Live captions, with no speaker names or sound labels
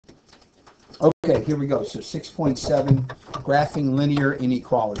Okay, here we go. So 6.7, graphing linear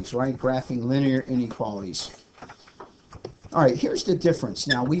inequalities, right? Graphing linear inequalities. All right, here's the difference.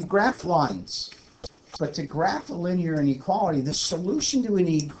 Now, we've graphed lines, but to graph a linear inequality, the solution to an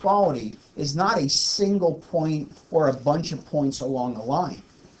inequality is not a single point or a bunch of points along the line.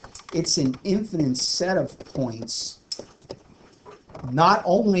 It's an infinite set of points, not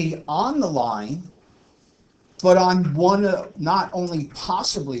only on the line, but on not only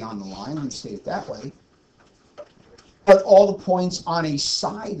possibly on the line, let me say it that way, but all the points on a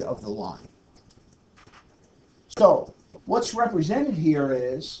side of the line. So what's represented here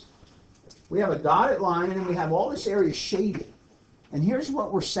is we have a dotted line and we have all this area shaded. And here's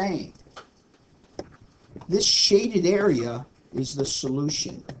what we're saying. This shaded area is the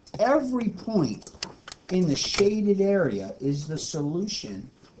solution. Every point in the shaded area is the solution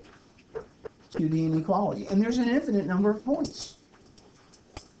to the inequality. And there's an infinite number of points.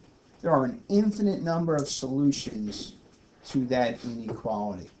 There are an infinite number of solutions to that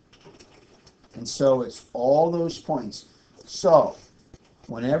inequality. And so it's all those points. So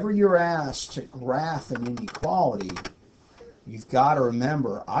whenever you're asked to graph an inequality, you've got to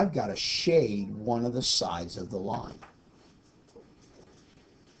remember, I've got to shade one of the sides of the line.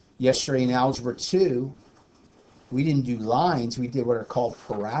 Yesterday in Algebra 2, we didn't do lines, we did what are called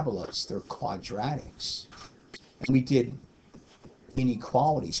parabolas. They're quadratics. And we did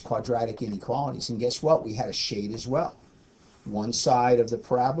inequalities, quadratic inequalities. And guess what? We had a shade as well. One side of the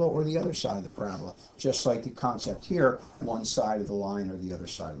parabola or the other side of the parabola. Just like the concept here, one side of the line or the other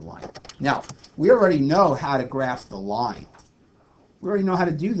side of the line. Now, we already know how to graph the line. We already know how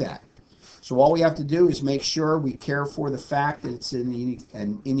to do that. So all we have to do is make sure we care for the fact that it's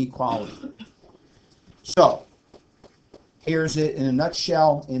an inequality. So, here's it in a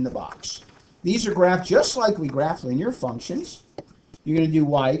nutshell in the box. These are graphed just like we graph linear functions. You're going to do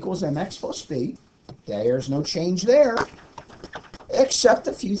y equals mx plus b. There's no change there, except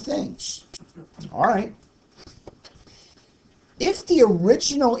a few things. All right. If the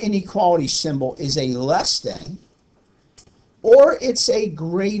original inequality symbol is a less than, or it's a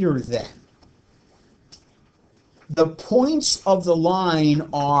greater than, the points of the line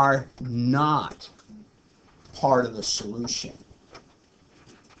are not part of the solution.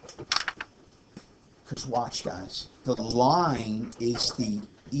 Because watch, guys, the line is the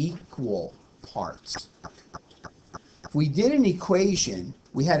equal parts. If we did an equation,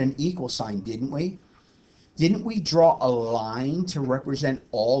 we had an equal sign, didn't we? Didn't we draw a line to represent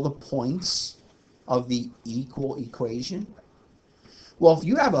all the points of the equal equation? Well, if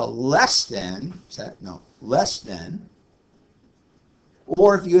you have a less than, less than,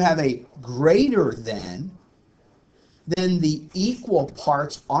 or if you have a greater than, then the equal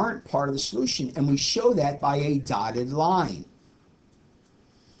parts aren't part of the solution, and we show that by a dotted line.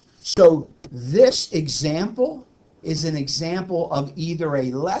 So this example is an example of either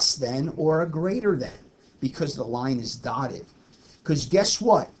a less than or a greater than, because the line is dotted. Because guess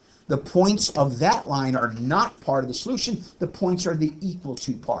what? The points of that line are not part of the solution. The points are the equal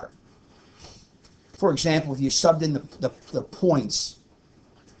to part. For example, if you subbed in the points,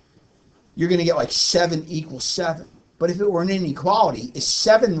 you're going to get like 7 equals 7. But if it were an inequality, is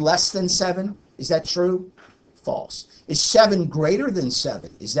 7 less than 7? Is that true? False. Is 7 greater than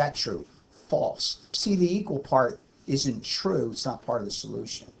 7? Is that true? False. See, the equal part isn't true. It's not part of the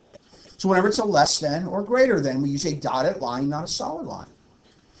solution. So whenever it's a less than or greater than, we use a dotted line, not a solid line.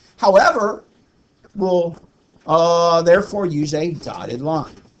 However, we'll therefore use a dotted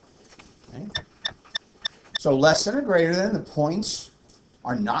line. Okay? So less than or greater than, the points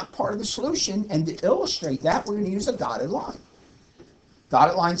are not part of the solution, and to illustrate that, we're going to use a dotted line.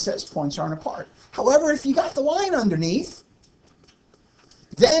 Dotted line says points aren't apart. However, if you got the line underneath,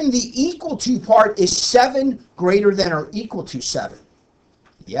 then the equal to part is 7 greater than or equal to 7.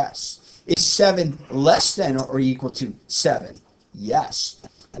 Yes. Is 7 less than or equal to 7? Yes.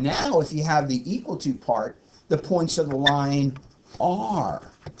 Now, if you have the equal to part, the points of the line are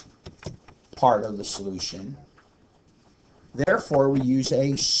part of the solution. Therefore, we use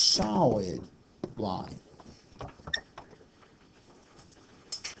a solid line.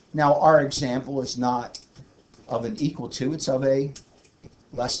 Now, our example is not of an equal to, it's of a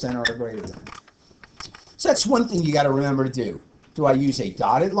less than or a greater than. So that's one thing you got to remember to do. Do I use a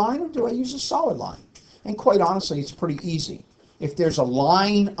dotted line or do I use a solid line? And quite honestly, it's pretty easy. If there's a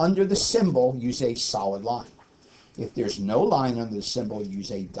line under the symbol, use a solid line. If there's no line under the symbol,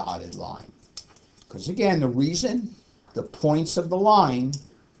 use a dotted line. Because again, the reason the points of the line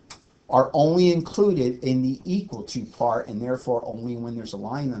are only included in the equal to part, and therefore only when there's a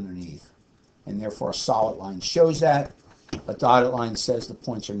line underneath, and therefore a solid line shows that. A dotted line says the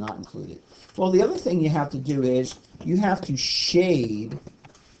points are not included. Well, the other thing you have to do is you have to shade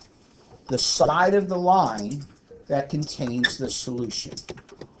the side of the line that contains the solution.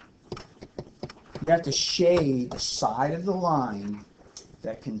 You have to shade the side of the line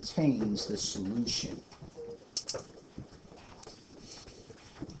that contains the solution.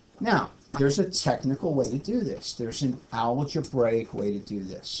 Now, there's a technical way to do this. There's an algebraic way to do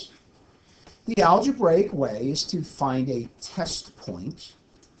this. The algebraic way is to find a test point,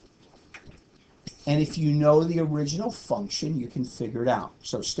 and if you know the original function, you can figure it out.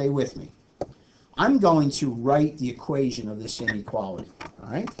 So stay with me. I'm going to write the equation of this inequality,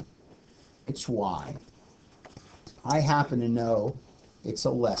 all right? It's y. I happen to know it's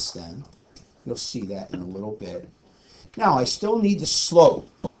a less than. You'll see that in a little bit. Now, I still need the slope.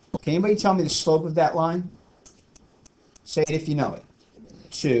 Can anybody tell me the slope of that line? Say it if you know it.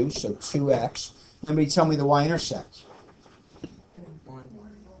 2, so 2x. Somebody tell me the y-intercept.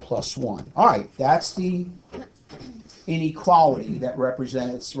 Plus 1. All right, that's the inequality that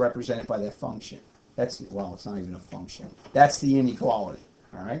represented by that function. That's, well, it's not even a function. That's the inequality,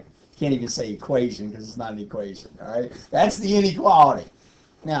 all right? Can't even say equation because it's not an equation, all right? That's the inequality.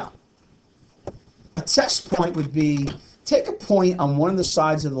 Now, a test point would be, take a point on one of the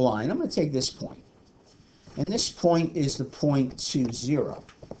sides of the line. I'm going to take this point. And this point is the point 2, 0.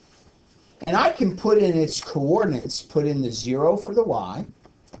 And I can put in its coordinates, put in the 0 for the y,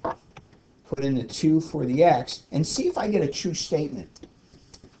 put in the 2 for the x, and see if I get a true statement.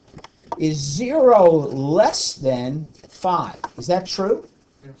 Is 0 less than 5? Is that true?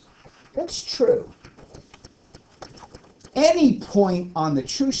 Yes. That's true. Any point on the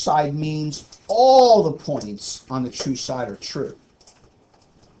true side means all the points on the true side are true.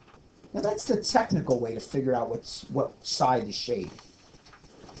 Now that's the technical way to figure out what side to shade.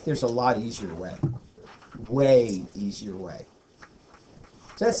 There's a lot easier way. Way easier way.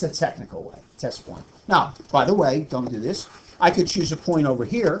 So that's the technical way, test point. Now, by the way, don't do this. I could choose a point over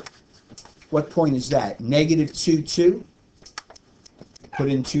here. What point is that? Negative 2, 2. Put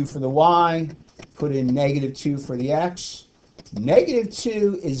in 2 for the y. Put in negative 2 for the x. Negative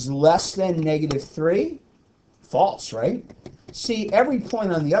 2 is less than negative 3. False, right? See, every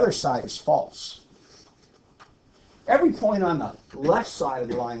point on the other side is false. Every point on the left side of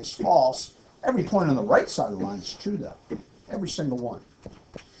the line is false. Every point on the right side of the line is true, though. Every single one.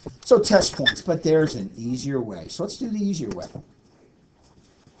 So test points, but there's an easier way. So let's do the easier way.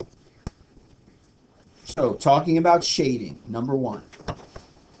 So talking about shading, number 1.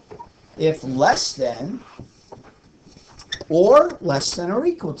 If less than or less than or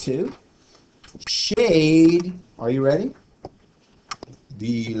equal to, shade, are you ready?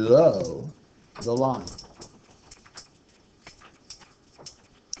 Below the line.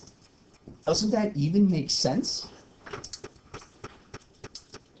 Doesn't that even make sense?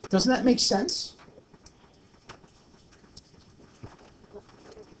 Doesn't that make sense?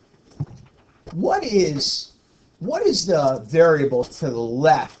 What is the variable to the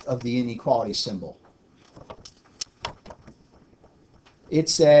left of the inequality symbol?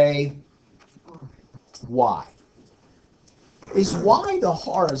 It's a y. Is y the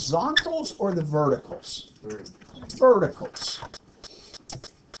horizontals or the verticals? Verticals.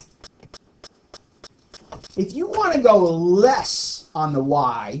 If you want to go less on the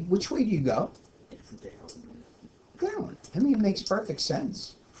y, which way do you go? Down. I mean, it makes perfect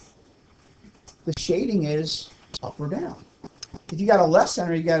sense. The shading is up or down. If you got a less than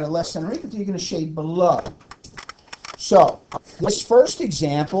or you got a less than or equal to, you're going to shade below. So this first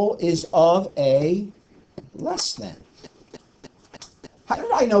example is of a less than. How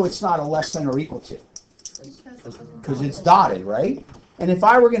did I know it's not a less than or equal to? Because it's dotted, right? And if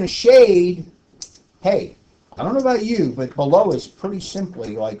I were going to shade, hey, I don't know about you, but below is pretty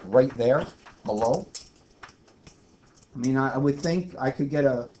simply like right there, below. I mean, I would think I could get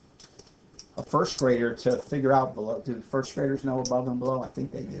a first grader to figure out below. Do first graders know above and below? I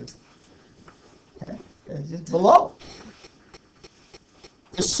think they do. Okay, it's just below.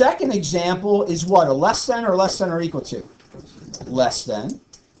 The second example is what? A less than or equal to? Less than.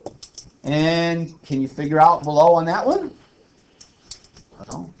 And can you figure out below on that one?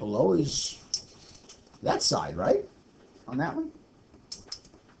 Well, below is that side, right? On that one?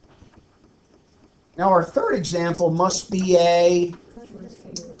 Now our third example must be a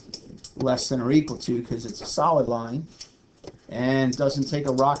less than or equal to, because it's a solid line, and it doesn't take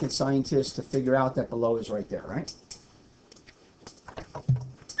a rocket scientist to figure out that below is right there, right?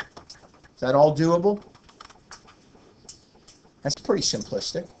 Is that all doable? That's pretty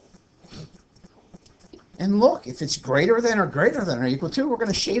simplistic. And look, if it's greater than or equal to, we're going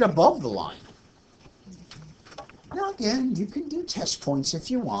to shade above the line. Now, again, you can do test points if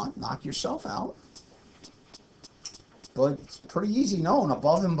you want. Knock yourself out. But it's pretty easy knowing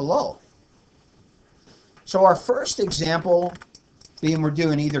above and below. So our first example, being we're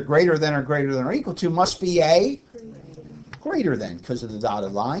doing either greater than or equal to, must be a greater than because of the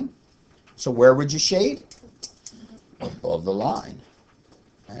dotted line. So where would you shade? Above the line.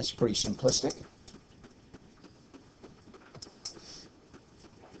 That's pretty simplistic.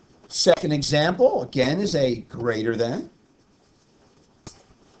 Second example, again, is a greater than.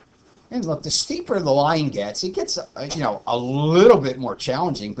 And look, the steeper the line gets, it gets a little bit more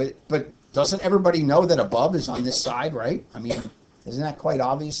challenging, but doesn't everybody know that above is on this side, right? I mean, isn't that quite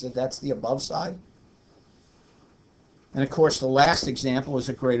obvious that that's the above side? And of course, the last example is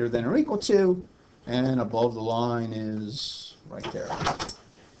a greater than or equal to, and above the line is right there.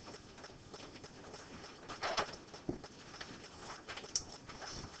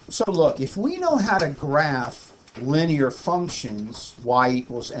 So look, if we know how to graph linear functions, y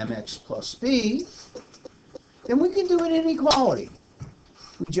equals mx plus b, then we can do an inequality.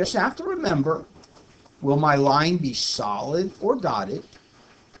 We just have to remember, will my line be solid or dotted?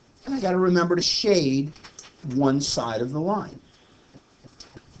 And I got to remember to shade one side of the line.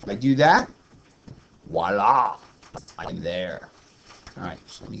 If I do that, voila, I'm there. All right,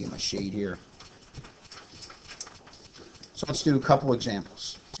 so let me get my shade here. So let's do a couple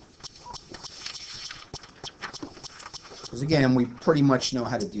examples. Because again, we pretty much know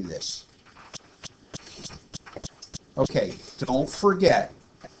how to do this. Okay, don't forget,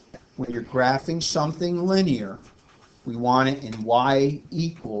 when you're graphing something linear, we want it in y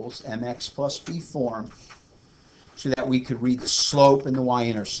equals mx plus b form so that we could read the slope and the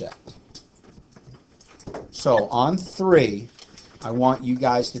y-intercept. So on 3, I want you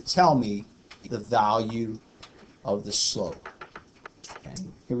guys to tell me the value of the slope. Okay,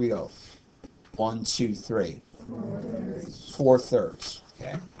 here we go. 1, 2, 3. 4/3.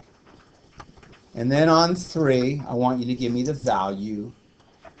 Okay. And then on 3, I want you to give me the value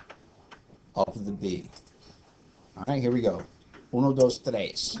of the b. All right, here we go. 1, 2,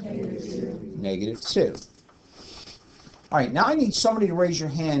 3. -2. All right, now I need somebody to raise your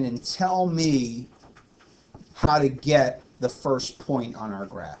hand and tell me how to get the first point on our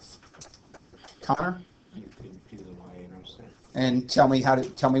graph. Connor? You can do the y-intercept. And tell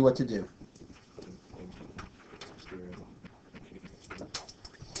me what to do.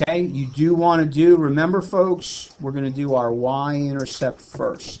 Okay, you do want to do, remember folks, we're going to do our y-intercept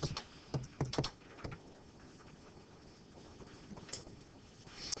first.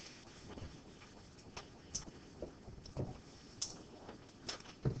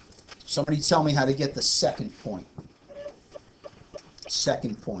 Somebody tell me how to get the second point.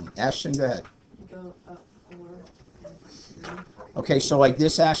 Second point. Ashton, go ahead. Go up 4. Okay, so like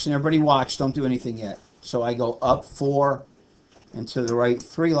this, Ashton, everybody watch, don't do anything yet. So I go up 4 and to the right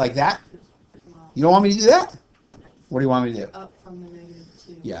 3 like that. You don't want me to do that? What do you want me to do? Up from the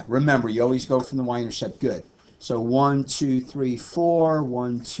 -2. Yeah, remember, you always go from the y-intercept. Good. So 1, 2, 3, 4,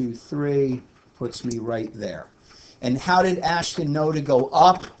 1, 2, 3 puts me right there. And how did Ashton know to go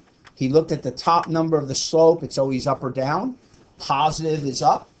up? He looked at the top number of the slope. It's always up or down. Positive is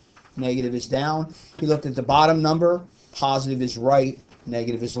up, negative is down. He looked at the bottom number. Positive is right,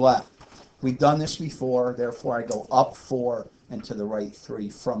 negative is left. We've done this before, therefore I go up 4 and to the right 3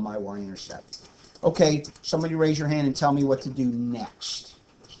 from my y-intercept. Okay, somebody raise your hand and tell me what to do next.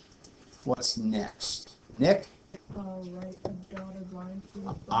 What's next? Nick? Write a dotted line through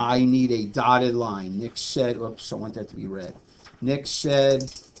the I need a dotted line. Nick said, oops, I want that to be red. Nick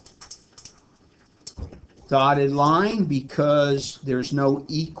said dotted line because there's no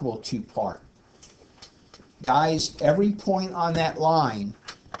equal to part. Guys, every point on that line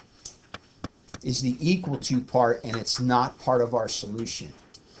is the equal to part, and it's not part of our solution.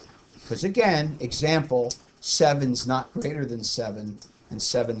 Because again, example, 7's not greater than 7, and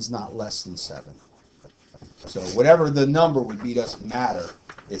 7's not less than 7. So whatever the number would be doesn't matter.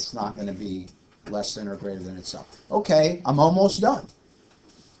 It's not going to be less than or greater than itself. Okay, I'm almost done.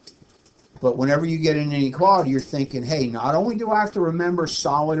 But whenever you get an inequality, you're thinking, hey, not only do I have to remember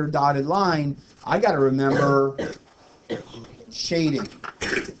solid or dotted line, I got to remember shading.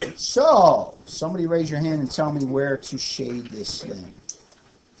 So, somebody raise your hand and tell me where to shade this thing.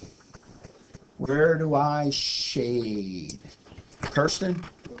 Where do I shade? Kirsten?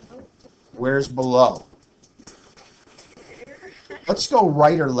 Where's below? Let's go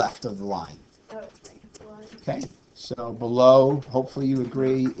right or left of the line. Okay, so below, hopefully you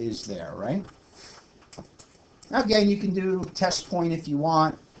agree, is there, right? Now again, you can do test point if you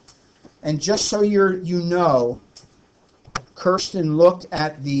want. And just so you know, Kirsten looked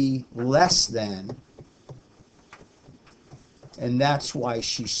at the less than And that's why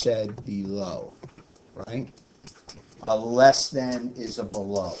she said below, right? A less than is a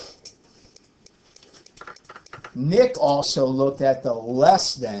below. Nick also looked at the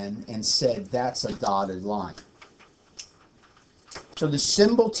less than and said that's a dotted line. So the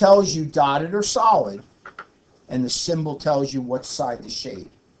symbol tells you dotted or solid, and the symbol tells you what side to shade.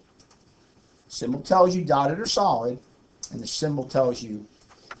 Symbol tells you dotted or solid, and the symbol tells you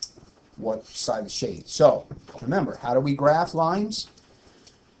what side to shade. So remember, how do we graph lines?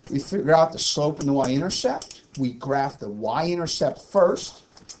 We figure out the slope and the y-intercept. We graph the y-intercept first.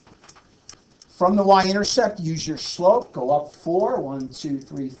 From the y-intercept, use your slope. Go up 4, 1, 2,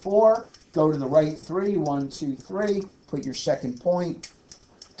 3, 4. Go to the right 3, 1, 2, 3. Put your second point.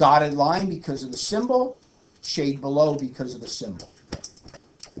 Dotted line because of the symbol. Shade below because of the symbol.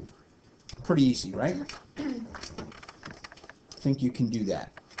 Pretty easy, right? I think you can do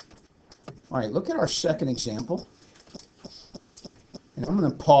that. All right, look at our second example. And I'm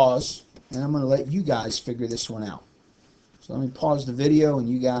going to pause, and I'm going to let you guys figure this one out. So let me pause the video, and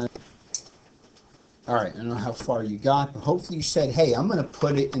you guys... All right, I don't know how far you got, but hopefully you said, hey, I'm going to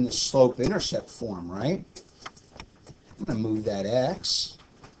put it in the slope-intercept form, right? I'm going to move that x.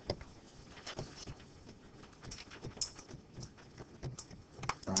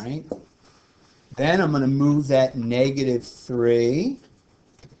 Right? Then I'm going to move that -3,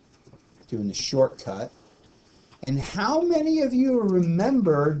 doing the shortcut. And how many of you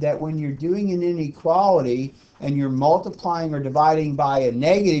remember that when you're doing an inequality and you're multiplying or dividing by a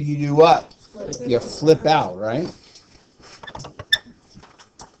negative, you do what? You flip out, right?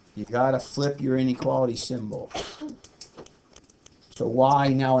 You got to flip your inequality symbol. So y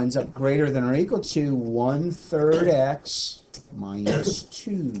now ends up greater than or equal to 1/3 x minus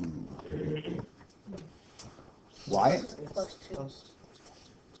 2. Why?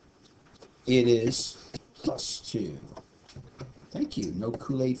 It is plus 2. Thank you. No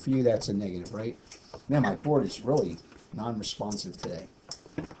Kool-Aid for you. That's a negative, right? Man, my board is really non-responsive today.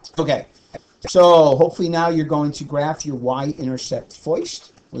 Okay. So hopefully now you're going to graph your y-intercept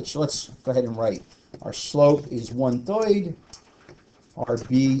first, which let's go ahead and write. Our slope is 1/3. Our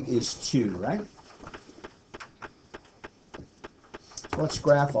b is 2, right? So let's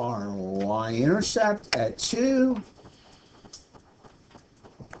graph our y-intercept at 2.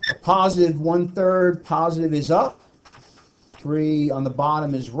 Positive 1/3, positive is up. 3 on the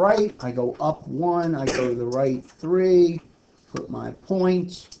bottom is right. I go up 1, I go to the right 3. Put my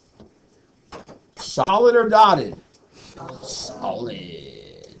point. Solid or dotted?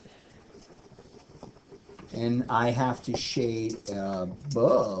 Solid. And I have to shade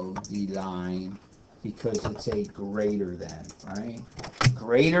above the line because it's a greater than, right?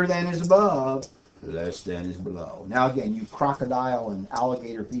 Greater than is above, less than is below. Now again, you crocodile and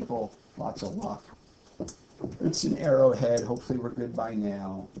alligator people, lots of luck. It's an arrowhead. Hopefully we're good by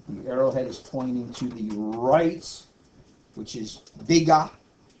now. The arrowhead is pointing to the right, which is bigger,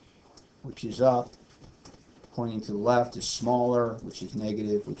 which is up. Pointing to the left is smaller, which is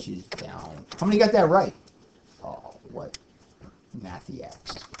negative, which is down. How many got that right? Oh, what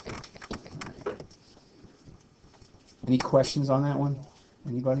mathiacs. Right. Any questions on that one?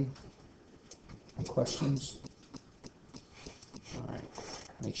 Anybody? Any questions? All right.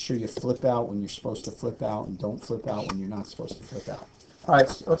 Make sure you flip out when you're supposed to flip out and don't flip out when you're not supposed to flip out. All right,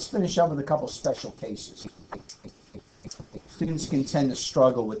 so let's finish up with a couple special cases. Students can tend to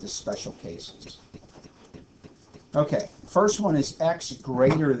struggle with the special cases. Okay, first one is x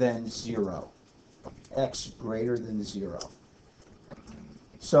greater than 0. X greater than 0.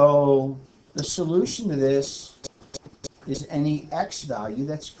 So the solution to this is any x value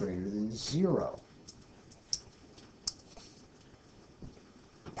that's greater than 0.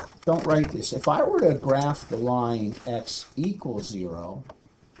 Don't write this. If I were to graph the line x equals 0,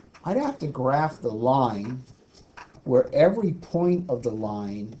 I'd have to graph the line where every point of the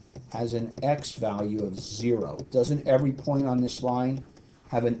line has an x value of 0. Doesn't every point on this line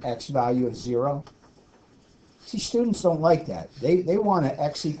have an x value of 0? See, students don't like that. They want an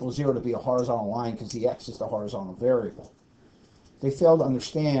x equals 0 to be a horizontal line because the x is the horizontal variable. They fail to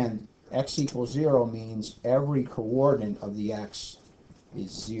understand x equals 0 means every coordinate of the x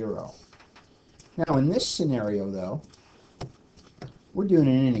is 0. Now, in this scenario, though, we're doing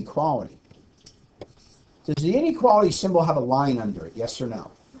an inequality. Does the inequality symbol have a line under it, yes or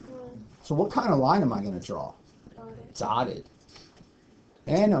no? So what kind of line am I going to draw? Dotted.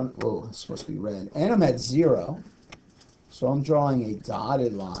 And oh, it's supposed to be red. And I'm at 0, so I'm drawing a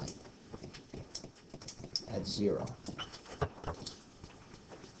dotted line at 0.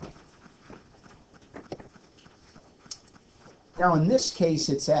 Now in this case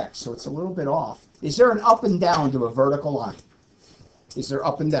it's x, so it's a little bit off. Is there an up and down to a vertical line? Is there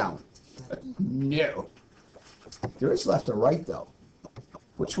up and down? No. There is left or right, though.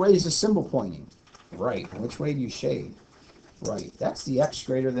 Which way is the symbol pointing? Right. Which way do you shade? Right. That's the x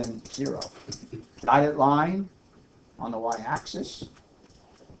greater than 0. Dotted line on the y-axis.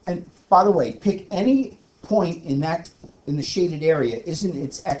 And by the way, pick any point in the shaded area. Isn't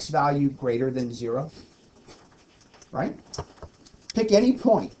its x value greater than 0? Right? Pick any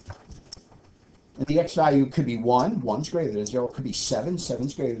point. And the x value could be 1, 1's greater than 0. It could be 7,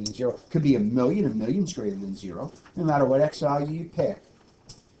 7's greater than 0. It could be a million's greater than 0. No matter what x value you pick.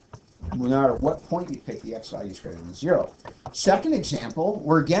 No matter what point you pick, the x value is greater than 0. Second example,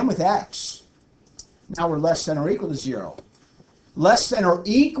 we're again with x. Now we're less than or equal to 0. Less than or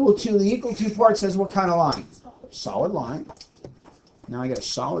equal to, the equal to part says what kind of line? Solid line. Now I got a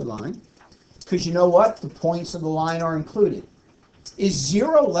solid line. Because you know what? The points of the line are included. Is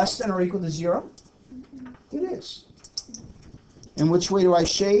 0 less than or equal to 0? It is. And which way do I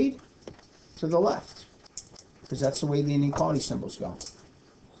shade? To the left. Because that's the way the inequality symbols go.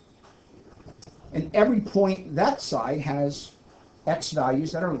 And every point that side has x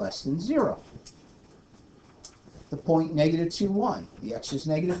values that are less than 0. The point -2, 1. The x is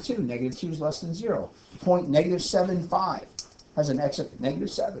 -2. -2 is less than 0. Point -7, 5 has an x of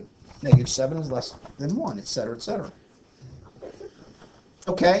 -7. -7 is less than 1, etc., etc.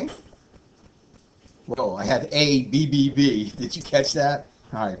 Okay. Whoa, I have A, B, B, B. Did you catch that?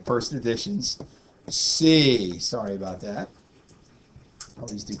 All right, first editions. C. Sorry about that. I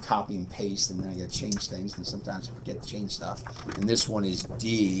always do copy and paste, and then I got to change things, and sometimes I forget to change stuff. And this one is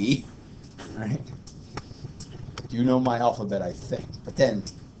D. All right. You know my alphabet, I think. But then,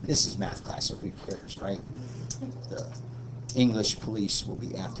 this is math class, so who cares, right? The English police will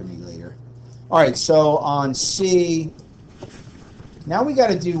be after me later. All right, so on C, now we got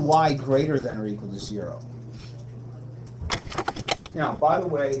to do y greater than or equal to 0. Now, by the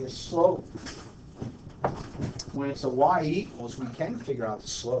way, the slope, when it's a y equals, we can figure out the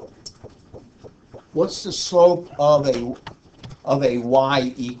slope. What's the slope of a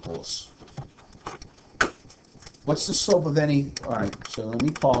y equals? What's the slope of any? All right, so let me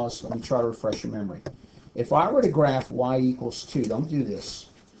pause. Let me try to refresh your memory. If I were to graph y equals 2, don't do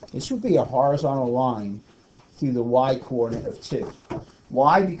this. This would be a horizontal line through the y coordinate of 2.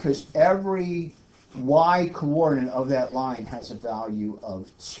 Why? Because every y coordinate of that line has a value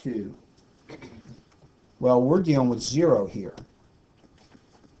of 2. Well, we're dealing with 0 here.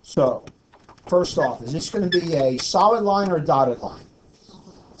 So, first off, is this going to be a solid line or a dotted line?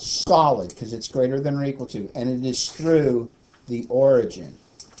 Solid, because it's greater than or equal to, and it is through the origin.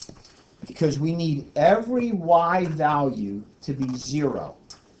 Because we need every y value to be 0.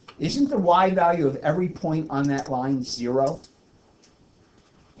 Isn't the y value of every point on that line 0?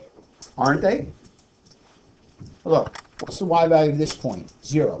 Aren't they? Look, what's the y value of this point?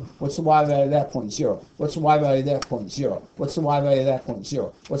 0. What's the y value of that point? 0. What's the y value of that point? 0. What's the y value of that point?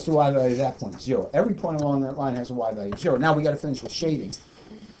 0. What's the y value of that point? 0. Every point along that line has a y value of 0. Now we got to finish with shading.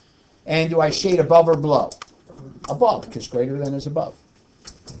 And do I shade above or below? Above, because greater than is above.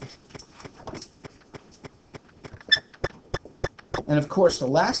 And of course, the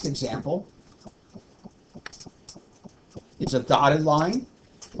last example is a dotted line.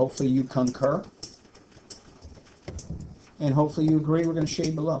 Hopefully you concur. And hopefully you agree we're going to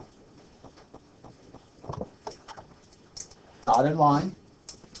shade below. Dotted line,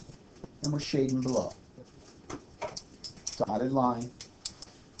 and we're shading below. Dotted line,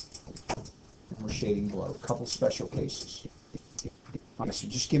 and we're shading below. A couple special cases. All right, so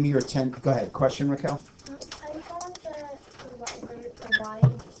just give me your 10. Go ahead. Question, Raquel? I thought that the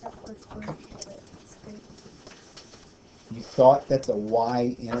y-intercept was going to straight. You thought that the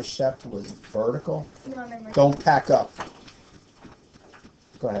y-intercept was vertical? No, never mind. Don't pack up.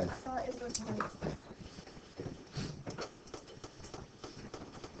 Go ahead. I thought it was like,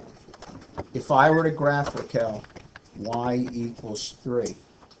 If I were to graph, Raquel, y equals 3.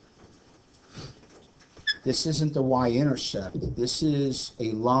 This isn't the y-intercept. This is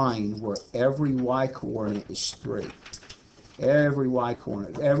a line where every y-coordinate is 3. Every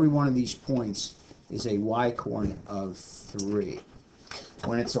y-coordinate, every one of these points is a y-coordinate of 3.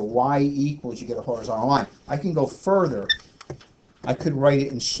 When it's a y equals, you get a horizontal line. I can go further. I could write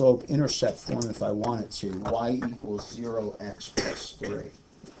it in slope-intercept form if I wanted to. Y equals 0x plus 3.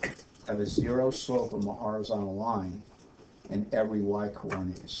 I have a 0 slope on the horizontal line, and every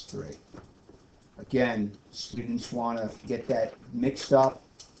y-coordinate is 3. Again, students want to get that mixed up.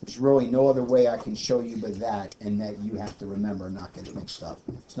 There's really no other way I can show you but that, and that you have to remember and not get it mixed up.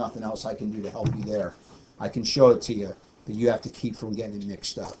 There's nothing else I can do to help you there. I can show it to you, but you have to keep from getting it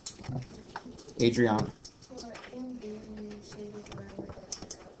mixed up. Adriana. in B, when you shaded around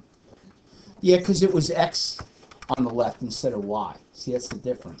Yeah, because it was X on the left instead of Y. See, that's the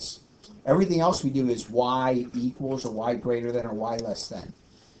difference. Everything else we do is Y equals or Y greater than or Y less than.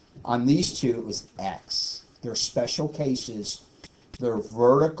 On these two, it was X. They're special cases. They're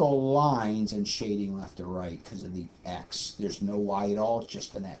vertical lines and shading left or right because of the X. There's no Y at all,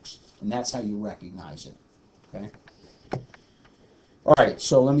 just an X. And that's how you recognize it. Okay? All right,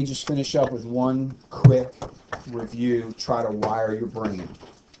 so let me just finish up with one quick review. Try to wire your brain.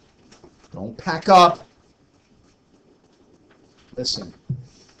 Don't pack up. Listen.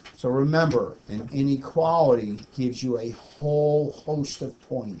 So remember, an inequality gives you a whole host of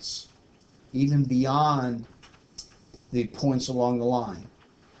points, even beyond the points along the line.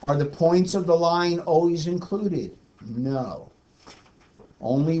 Are the points of the line always included? No.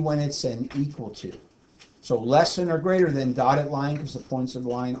 Only when it's an equal to. So less than or greater than dotted line because the points of the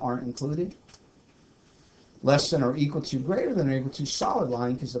line aren't included. Less than or equal to greater than or equal to solid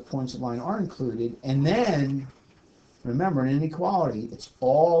line because the points of the line are included. And then, remember, in inequality, it's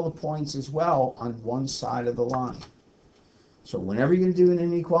all the points as well on one side of the line. So whenever you're going to do an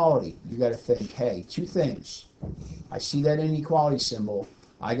inequality, you got to think, hey, two things. I see that inequality symbol.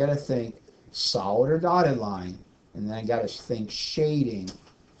 I got to think solid or dotted line, and then I got to think shading.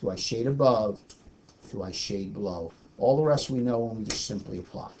 Do I shade above? Do I shade below? All the rest we know when we just simply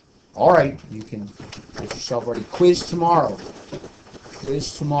apply. All right, you can get yourself ready. Quiz tomorrow.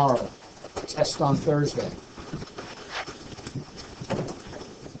 Quiz tomorrow. Test on Thursday.